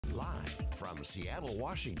From Seattle,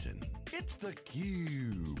 Washington, it's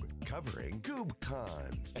theCUBE, covering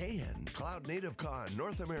KubeCon and Cloud Native Con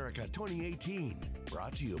North America 2018.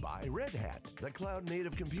 Brought to you by Red Hat, the Cloud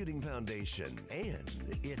Native Computing Foundation, and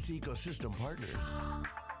its ecosystem partners.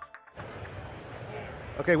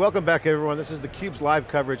 Okay, welcome back everyone. This is theCUBE's live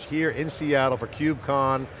coverage here in Seattle for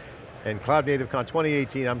KubeCon and Cloud Native Con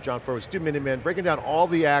 2018. I'm John Furrier with Stu Miniman, breaking down all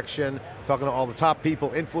the action, talking to all the top people,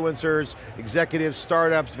 influencers, executives,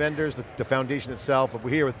 startups, vendors, the foundation itself. But we're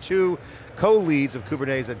here with two co-leads of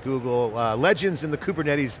Kubernetes at Google, legends in the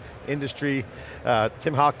Kubernetes industry,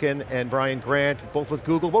 Tim Hockin and Grant, both with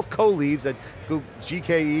Google, both co-leads at Google,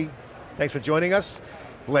 GKE. Thanks for joining us.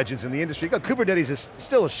 Legends in the industry. Kubernetes is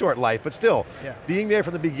still a short life, but still, being there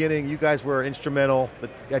from the beginning, you guys were instrumental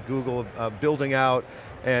at Google, building out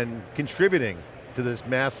and contributing to this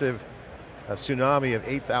massive tsunami of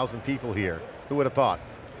 8,000 people here. Who would have thought?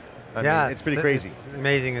 I mean, it's pretty crazy. It's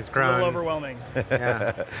amazing, it's grown. It's a little overwhelming.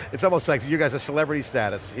 Yeah. It's almost like you guys are celebrity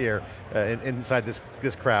status here inside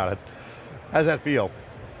this crowd. How does that feel?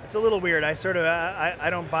 It's a little weird. I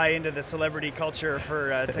don't buy into the celebrity culture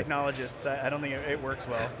for technologists. I don't think it works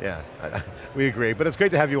well. Yeah, we agree, but it's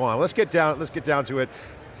great to have you on. Let's get down to it.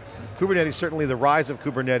 Kubernetes, certainly the rise of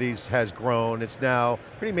Kubernetes has grown. It's now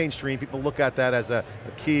pretty mainstream. People look at that as a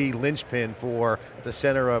key linchpin for the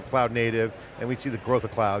center of cloud native, and we see the growth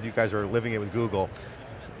of cloud. You guys are living it with Google.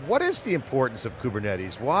 What is the importance of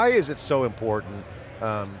Kubernetes? Why is it so important?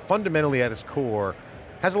 Fundamentally at its core,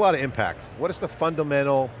 has a lot of impact. What is the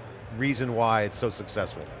fundamental reason why it's so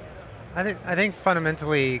successful? I think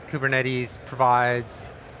fundamentally Kubernetes provides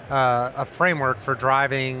a framework for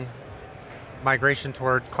driving migration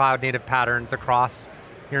towards cloud native patterns across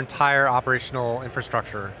your entire operational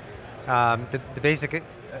infrastructure. The basic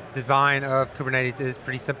design of Kubernetes is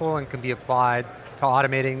pretty simple and can be applied to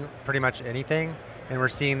automating pretty much anything, and we're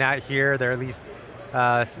seeing that here. There are at least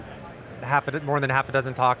more than half a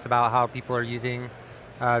dozen talks about how people are using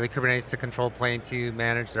the Kubernetes to control plane to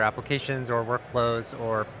manage their applications or workflows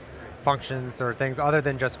or functions or things other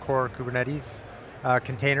than just core Kubernetes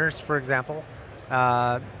containers, for example.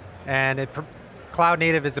 And cloud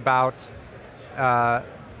native is about, one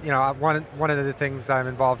of the things I'm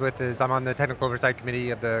involved with is I'm on the technical oversight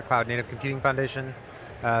committee of the Cloud Native Computing Foundation.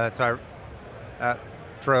 So I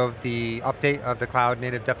drove the update of the cloud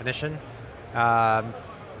native definition.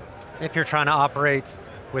 If you're trying to operate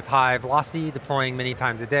with high velocity, deploying many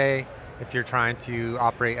times a day, if you're trying to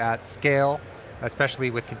operate at scale,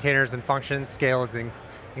 especially with containers and functions, scale is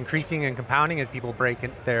increasing and compounding as people break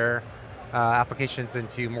their applications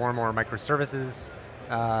into more and more microservices.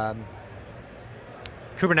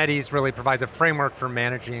 Kubernetes really provides a framework for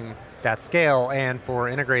managing that scale and for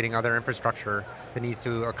integrating other infrastructure that needs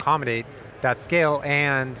to accommodate that scale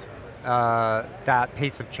and that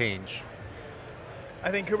pace of change. I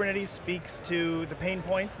think Kubernetes speaks to the pain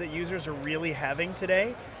points that users are really having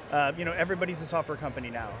today. Everybody's a software company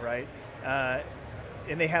now, right?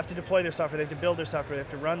 And they have to deploy their software, they have to build their software, they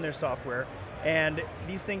have to run their software, and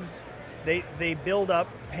these things, they build up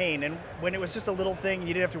pain. And when it was just a little thing, you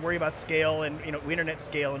didn't have to worry about scale and internet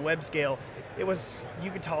scale and web scale.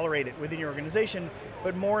 You could tolerate it within your organization,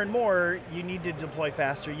 but more and more, you need to deploy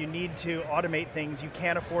faster, you need to automate things, you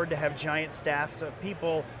can't afford to have giant staffs of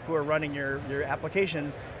people who are running your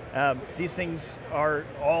applications. These things are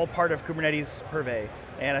all part of Kubernetes purvey,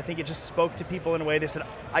 and I think it just spoke to people in a way that said,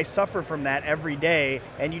 I suffer from that every day,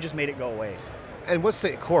 and you just made it go away. And what's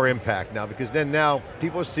the core impact now? Because then now,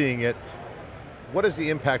 people are seeing it. What is the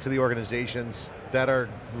impact to the organizations that are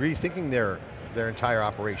rethinking their entire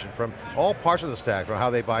operation from all parts of the stack, from how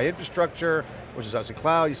they buy infrastructure, which is obviously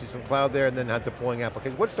cloud, you see some cloud there, and then deploying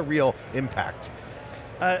applications. What's the real impact?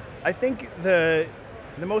 I think the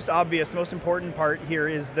most obvious, the most important part here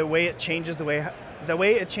is the way it changes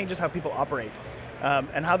how people operate.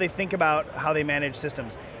 And how they think about how they manage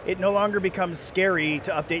systems. It no longer becomes scary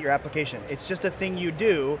to update your application. It's just a thing you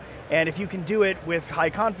do, and if you can do it with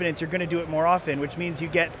high confidence, you're going to do it more often, which means you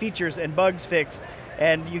get features and bugs fixed,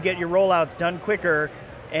 and you get your rollouts done quicker,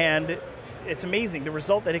 and it's amazing the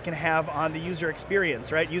result that it can have on the user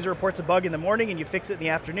experience, right? User reports a bug in the morning, and you fix it in the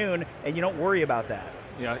afternoon, and you don't worry about that.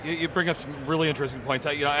 Yeah, you bring up some really interesting points.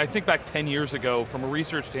 I think back 10 years ago, from a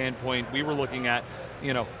research standpoint, we were looking at,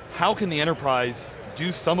 how can the enterprise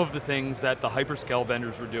do some of the things that the hyperscale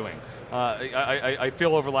vendors were doing? I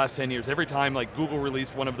feel over the last 10 years, every time like Google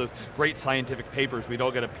released one of those great scientific papers, we'd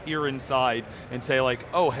all get to peer inside and say like,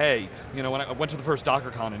 oh hey, when I went to the first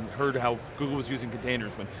DockerCon and heard how Google was using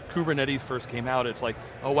containers, when Kubernetes first came out, it's like,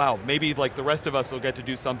 oh wow, maybe like the rest of us will get to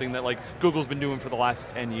do something that like Google's been doing for the last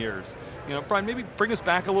 10 years. Brian, maybe bring us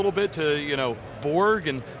back a little bit to Borg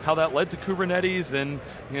and how that led to Kubernetes, and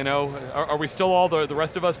are we still all the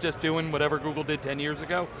rest of us just doing whatever Google did 10 years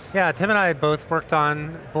ago? Yeah, Tim and I both worked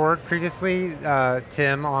on Borg previously.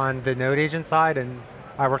 Tim on the node agent side, and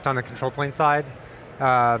I worked on the control plane side.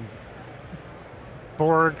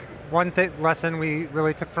 Borg, one lesson we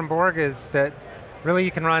really took from Borg is that really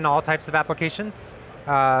you can run all types of applications.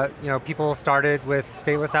 People started with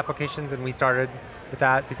stateless applications, and we started with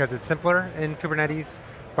that because it's simpler in Kubernetes.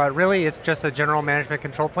 But really, it's just a general management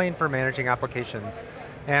control plane for managing applications.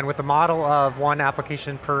 And with the model of one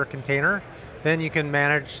application per container, then you can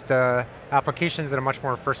manage the applications in a much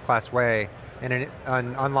more first-class way and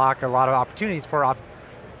unlock a lot of opportunities for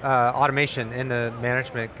automation in the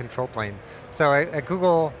management control plane. So at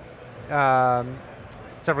Google,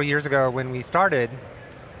 several years ago when we started,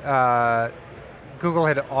 Google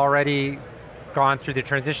had already gone through the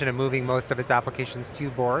transition of moving most of its applications to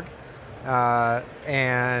Borg.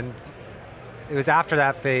 And it was after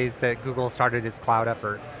that phase that Google started its cloud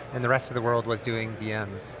effort, and the rest of the world was doing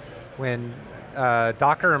VMs. When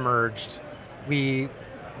Docker emerged, we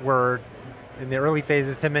were in the early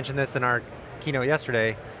phases, Tim mentioned this in our keynote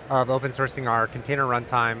yesterday, of open sourcing our container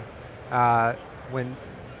runtime. When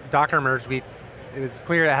Docker emerged, it was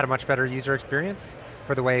clear it had a much better user experience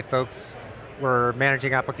for the way folks were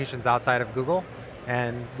managing applications outside of Google,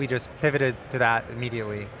 and we just pivoted to that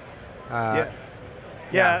immediately. I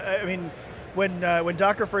mean, when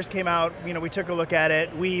Docker first came out, we took a look at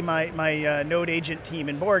it. My node agent team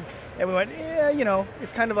in Borg, and we went, yeah,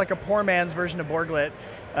 it's kind of like a poor man's version of Borglet.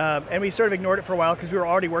 And we sort of ignored it for a while because we were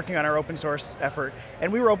already working on our open source effort.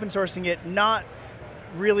 And we were open sourcing it not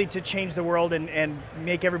really to change the world and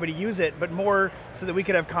make everybody use it, but more so that we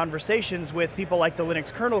could have conversations with people like the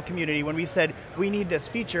Linux kernel community when we said, we need this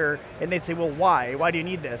feature, and they'd say, well, why? Why do you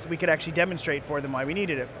need this? We could actually demonstrate for them why we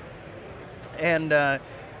needed it. And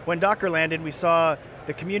when Docker landed, we saw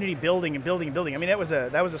the community building and building and building. I mean, that was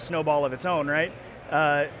a snowball of its own, right?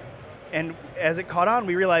 And as it caught on,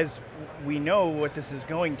 we realized we know what this is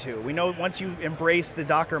going to. We know once you embrace the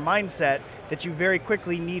Docker mindset that you very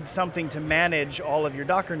quickly need something to manage all of your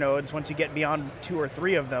Docker nodes once you get beyond 2 or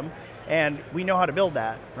 3 of them. And we know how to build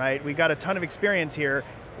that, right? We got a ton of experience here.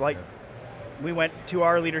 Like, we went to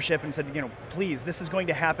our leadership and said, please, this is going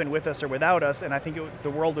to happen with us or without us, and I think the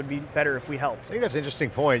world would be better if we helped. I think that's an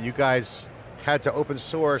interesting point. You guys had to open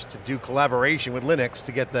source to do collaboration with Linux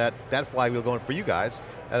to get that flywheel going for you guys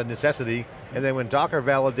out of necessity. And then when Docker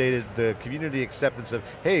validated the community acceptance of,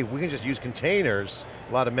 hey, we can just use containers,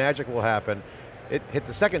 a lot of magic will happen, it hit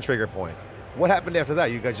the second trigger point. What happened after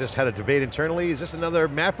that? You guys just had a debate internally? Is this another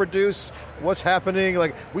MapReduce? What's happening?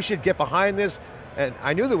 Like, we should get behind this. And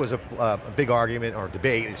I knew there was a big argument, or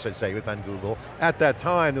debate, I should say, within Google. At that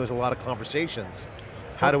time, there was a lot of conversations.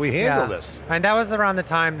 How do we handle this? And that was around the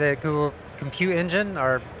time that Google Compute Engine,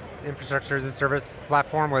 our infrastructure as a service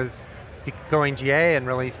platform, was going GA and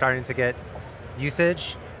really starting to get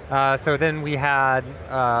usage. So then we had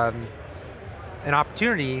an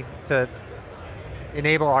opportunity to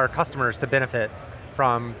enable our customers to benefit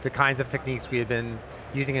from the kinds of techniques we had been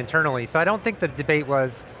using internally. So I don't think the debate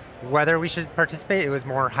was whether we should participate, it was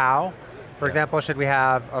more how. For example, should we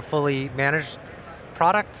have a fully managed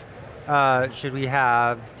product? Should we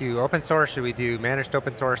do open source? Should we do managed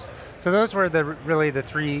open source? So those were really the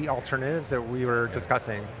 3 alternatives that we were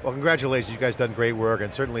discussing. Well, congratulations, you guys done great work,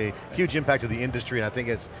 and certainly huge impact to the industry, and I think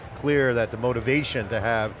it's clear that the motivation to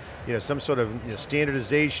have some sort of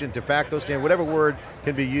standardization, de facto standard, whatever word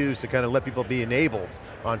can be used to kind of let people be enabled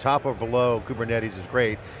on top or below Kubernetes is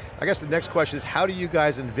great. I guess the next question is, how do you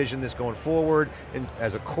guys envision this going forward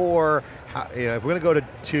as a core? If we're going to go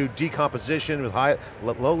to decomposition with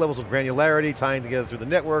low levels of granularity, tying together through the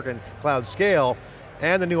network and cloud scale,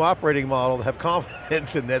 and the new operating model to have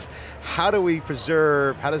confidence in this, how do we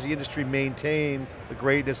preserve, how does the industry maintain the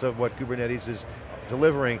greatness of what Kubernetes is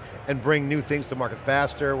delivering and bring new things to market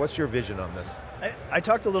faster? What's your vision on this? I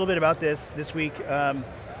talked a little bit about this week.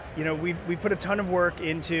 We put a ton of work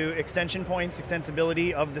into extension points,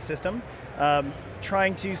 extensibility of the system,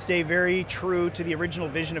 trying to stay very true to the original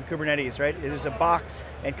vision of Kubernetes, right? It is a box,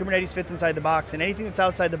 and Kubernetes fits inside the box, and anything that's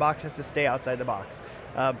outside the box has to stay outside the box.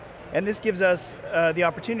 And this gives us the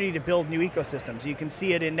opportunity to build new ecosystems. You can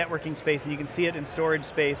see it in networking space, and you can see it in storage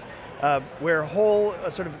space, where whole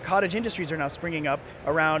sort of cottage industries are now springing up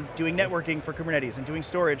around doing networking for Kubernetes and doing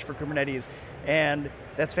storage for Kubernetes. And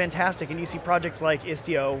that's fantastic, and you see projects like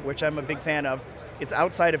Istio, which I'm a big fan of. It's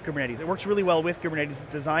outside of Kubernetes. It works really well with Kubernetes. It's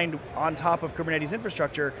designed on top of Kubernetes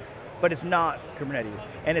infrastructure, but it's not Kubernetes.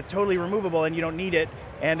 And it's totally removable, and you don't need it.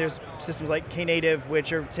 And there's systems like Knative,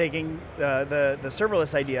 which are taking the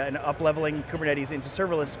serverless idea and up-leveling Kubernetes into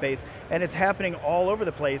serverless space, and it's happening all over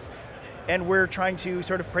the place. And we're trying to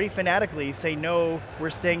sort of pretty fanatically say, no,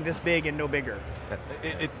 we're staying this big and no bigger.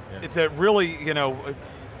 It's a really,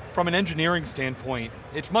 from an engineering standpoint,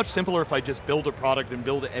 it's much simpler if I just build a product and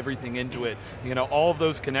build everything into it. All of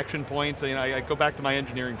those connection points, I go back to my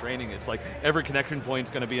engineering training, it's like every connection point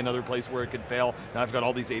is going to be another place where it could fail. Now I've got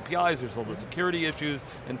all these APIs, there's all the security issues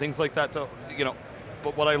and things like that. So,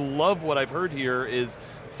 but what I love, what I've heard here is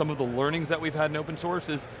some of the learnings that we've had in open source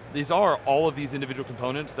is these are all of these individual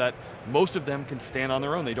components that most of them can stand on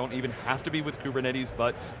their own. They don't even have to be with Kubernetes,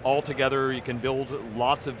 but all together you can build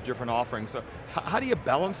lots of different offerings. So how do you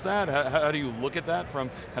balance that? How do you look at that from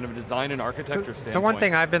kind of a design and architecture standpoint? So one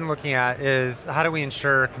thing I've been looking at is how do we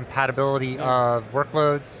ensure compatibility of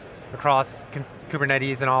workloads across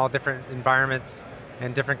Kubernetes and all different environments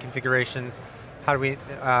and different configurations. How do we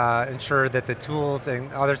ensure that the tools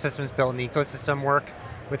and other systems built in the ecosystem work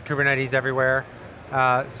with Kubernetes everywhere?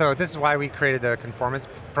 So this is why we created the conformance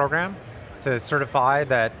program to certify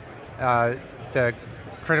that the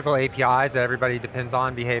critical APIs that everybody depends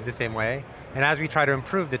on behave the same way. And as we try to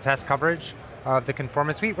improve the test coverage of the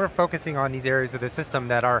conformance suite, we're focusing on these areas of the system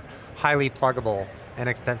that are highly pluggable and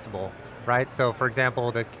extensible, right? So for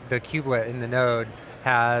example, the kubelet in the node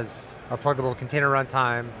has a pluggable container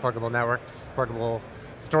runtime, pluggable networks, pluggable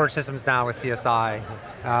storage systems now with CSI.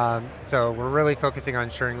 So we're really focusing on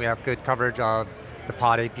ensuring we have good coverage of the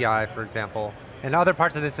pod API, for example. And other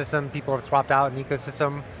parts of the system, people have swapped out in the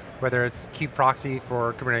ecosystem, whether it's kube proxy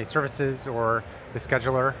for Kubernetes services or the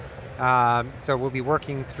scheduler. So we'll be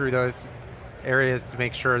working through those areas to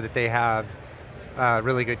make sure that they have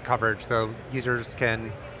really good coverage, so users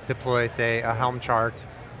can deploy, say, a Helm chart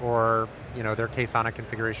or their KSonic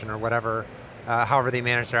configuration or whatever, however they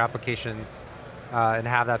manage their applications, and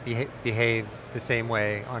have that behave the same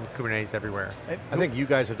way on Kubernetes everywhere. I think you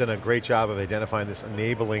guys have done a great job of identifying this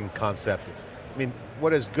enabling concept. I mean,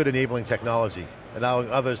 what is good enabling technology? Allowing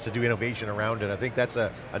others to do innovation around it. I think that's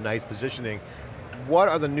a nice positioning. What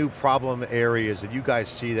are the new problem areas that you guys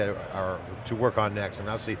see that are to work on next? And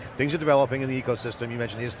obviously, things are developing in the ecosystem. You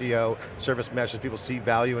mentioned Istio, service meshes, people see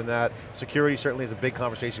value in that. Security certainly is a big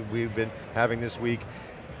conversation we've been having this week.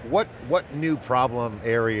 What new problem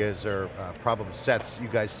areas or problem sets you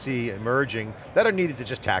guys see emerging that are needed to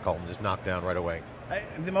just tackle and just knock down right away?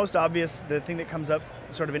 The most obvious, the thing that comes up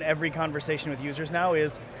sort of in every conversation with users now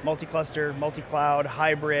is multi-cluster, multi-cloud,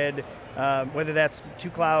 hybrid, whether that's 2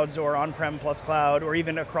 clouds or on-prem plus cloud, or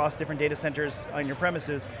even across different data centers on your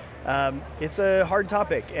premises. It's a hard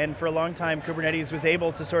topic, and for a long time, Kubernetes was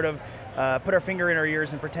able to sort of put our finger in our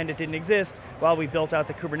ears and pretend it didn't exist while we built out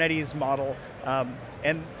the Kubernetes model.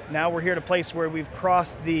 And now we're here at a place where we've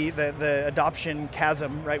crossed the adoption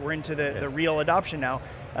chasm, right? We're into the real adoption now,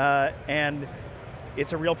 and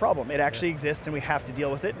it's a real problem. It actually exists and we have to deal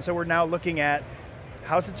with it. And so we're now looking at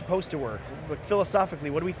how's it supposed to work? Like philosophically,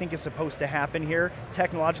 what do we think is supposed to happen here?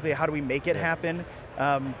 Technologically, how do we make it happen?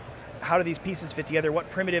 How do these pieces fit together? What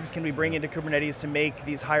primitives can we bring into Kubernetes to make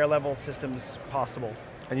these higher level systems possible?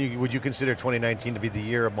 And would you consider 2019 to be the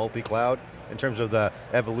year of multi-cloud in terms of the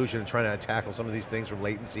evolution and trying to tackle some of these things from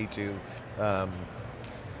latency to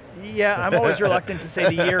yeah, I'm always reluctant to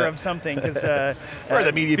say the year of something because or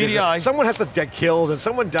the media business. Someone has to get killed and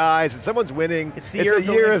someone dies and someone's winning. It's the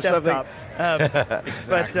year of something. But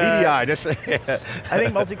VDI, just I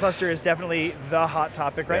think multi-cluster is definitely the hot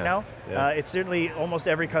topic right now. It's certainly almost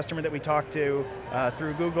every customer that we talk to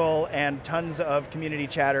through Google, and tons of community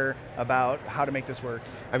chatter about how to make this work.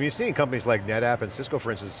 I mean, you're seeing companies like NetApp and Cisco,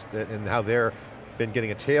 for instance, and how they're been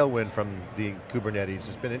getting a tailwind from the Kubernetes.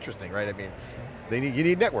 It's been interesting, right? I mean, you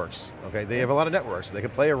need networks, okay? They have a lot of networks, so they can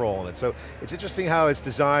play a role in it. So it's interesting how it's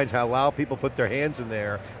designed to allow people to put their hands in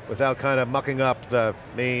there without kind of mucking up the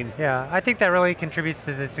main. Yeah, I think that really contributes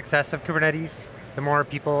to the success of Kubernetes. The more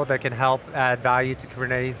people that can help add value to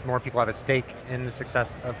Kubernetes, the more people have a stake in the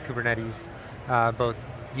success of Kubernetes, both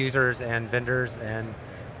users and vendors and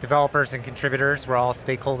developers and contributors. We're all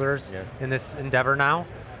stakeholders in this endeavor now,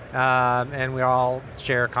 and we all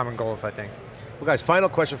share common goals, I think. Well guys, final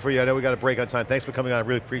question for you. I know we got a break on time. Thanks for coming on, I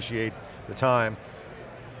really appreciate the time.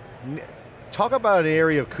 Talk about an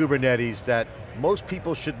area of Kubernetes that most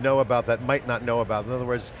people should know about that might not know about? In other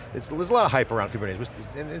words, there's a lot of hype around Kubernetes,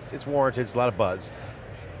 and it's warranted, it's a lot of buzz.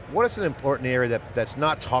 What is an important area that's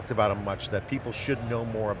not talked about much that people should know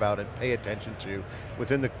more about and pay attention to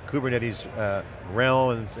within the Kubernetes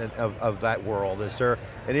realm and of that world? Is there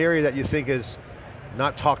an area that you think is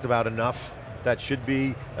not talked about enough that should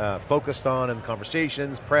be focused on in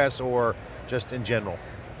conversations, press, or just in general?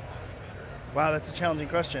 Wow, that's a challenging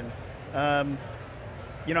question.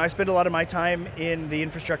 You know, I spend a lot of my time in the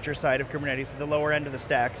infrastructure side of Kubernetes, at the lower end of the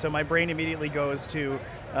stack, so my brain immediately goes to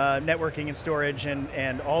networking and storage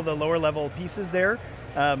and all the lower level pieces there.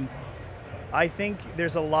 I think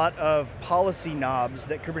there's a lot of policy knobs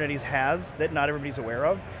that Kubernetes has that not everybody's aware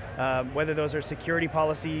of, whether those are security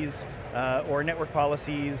policies or network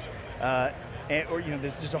policies, or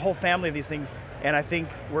there's just a whole family of these things, and I think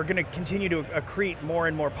we're going to continue to accrete more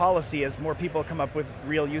and more policy as more people come up with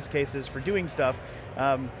real use cases for doing stuff,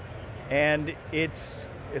 and it's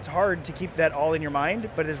hard to keep that all in your mind,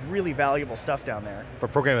 but there's really valuable stuff down there. For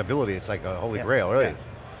programmability, it's like a holy grail, really. Yeah.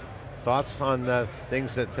 Thoughts on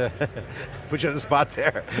things that put you on the spot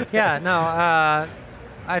there? Yeah, no,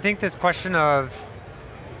 I think this question of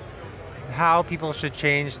how people should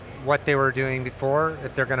change what they were doing before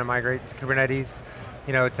if they're going to migrate to Kubernetes.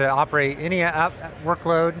 You know, to operate any app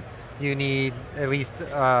workload, you need at least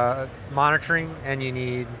monitoring, and you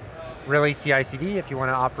need really CI/CD if you want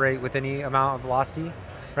to operate with any amount of velocity.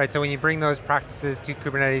 Right, so when you bring those practices to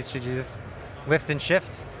Kubernetes, should you just lift and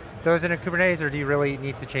shift those into Kubernetes, or do you really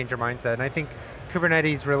need to change your mindset? And I think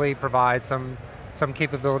Kubernetes really provides some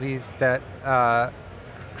capabilities that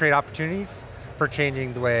create opportunities for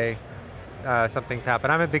changing the way some things happen.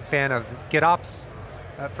 I'm a big fan of GitOps,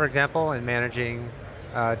 for example, and managing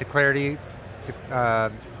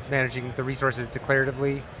managing the resources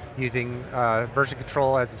declaratively, using version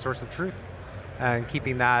control as a source of truth, and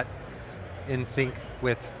keeping that in sync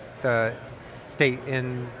with the state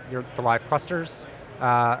in the live clusters.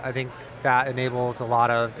 I think that enables a lot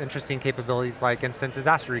of interesting capabilities like instant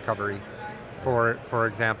disaster recovery, for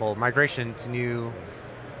example, migration to new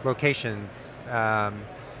locations. There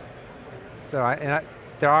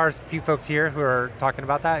are a few folks here who are talking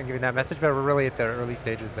about that and giving that message, but we're really at the early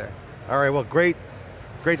stages there. All right, well, great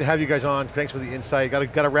to have you guys on. Thanks for the insight.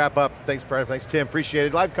 Got to wrap up. Thanks, Brian. Thanks, Tim. Appreciate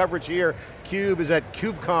it. Live coverage here. CUBE is at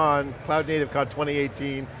KubeCon, Cloud Native Con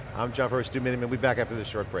 2018. I'm John Furrier, Stu Miniman. We'll be back after this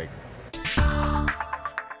short break.